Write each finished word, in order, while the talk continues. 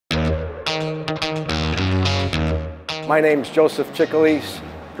My name is Joseph Chickalese,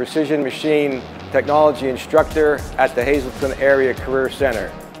 Precision Machine Technology Instructor at the Hazleton Area Career Center.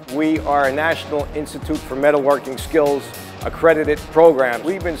 We are a National Institute for Metalworking Skills accredited program.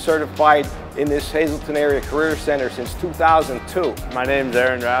 We've been certified in this Hazleton Area Career Center since 2002. My name's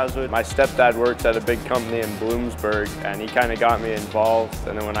Aaron Razwood. My stepdad works at a big company in Bloomsburg, and he kind of got me involved.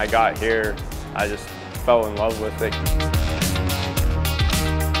 And then when I got here, I just fell in love with it.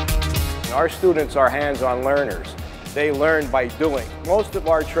 Our students are hands-on learners. They learn by doing. Most of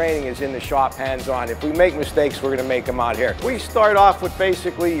our training is in the shop hands-on. If we make mistakes, we're going to make them out here. We start off with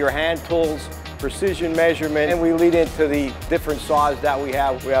basically your hand tools, precision measurement, and we lead into the different saws that we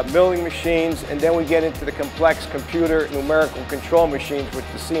have. We have milling machines, and then we get into the complex computer numerical control machines with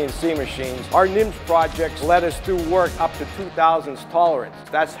the CNC machines. Our NIMS projects let us do work up to 2,000s tolerance.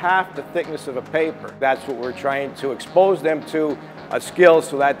 That's half the thickness of a paper. That's what we're trying to expose them to, a skill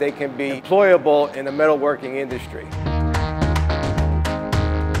so that they can be employable in the metalworking industry.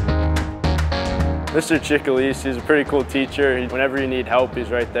 Mr. Chickalese, he's a pretty cool teacher. Whenever you need help, he's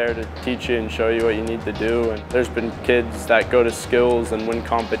right there to teach you and show you what you need to do. And there's been kids that go to skills and win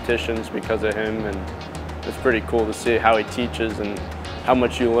competitions because of him, and it's pretty cool to see how he teaches and how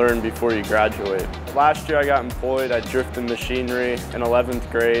much you learn before you graduate. Last year I got employed at Drifting Machinery in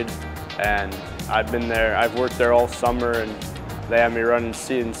 11th grade, and I've worked there all summer, and they have me running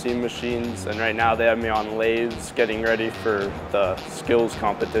CNC machines, and right now they have me on lathes getting ready for the skills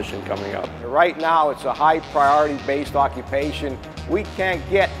competition coming up. Right now it's a high priority based occupation. We can't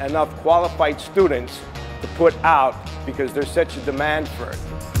get enough qualified students to put out because there's such a demand for it.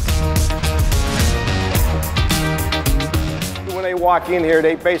 When they walk in here,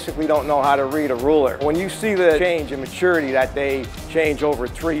 they basically don't know how to read a ruler. When you see the change in maturity that they change over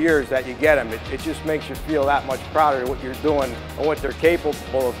 3 years that you get them, it just makes you feel that much prouder of what you're doing and what they're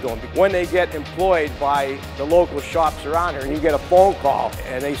capable of doing. When they get employed by the local shops around here and you get a phone call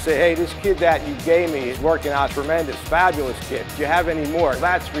and they say, hey, this kid that you gave me is working out tremendous, fabulous kid. Do you have any more?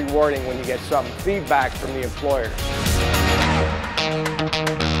 That's rewarding when you get some feedback from the employers.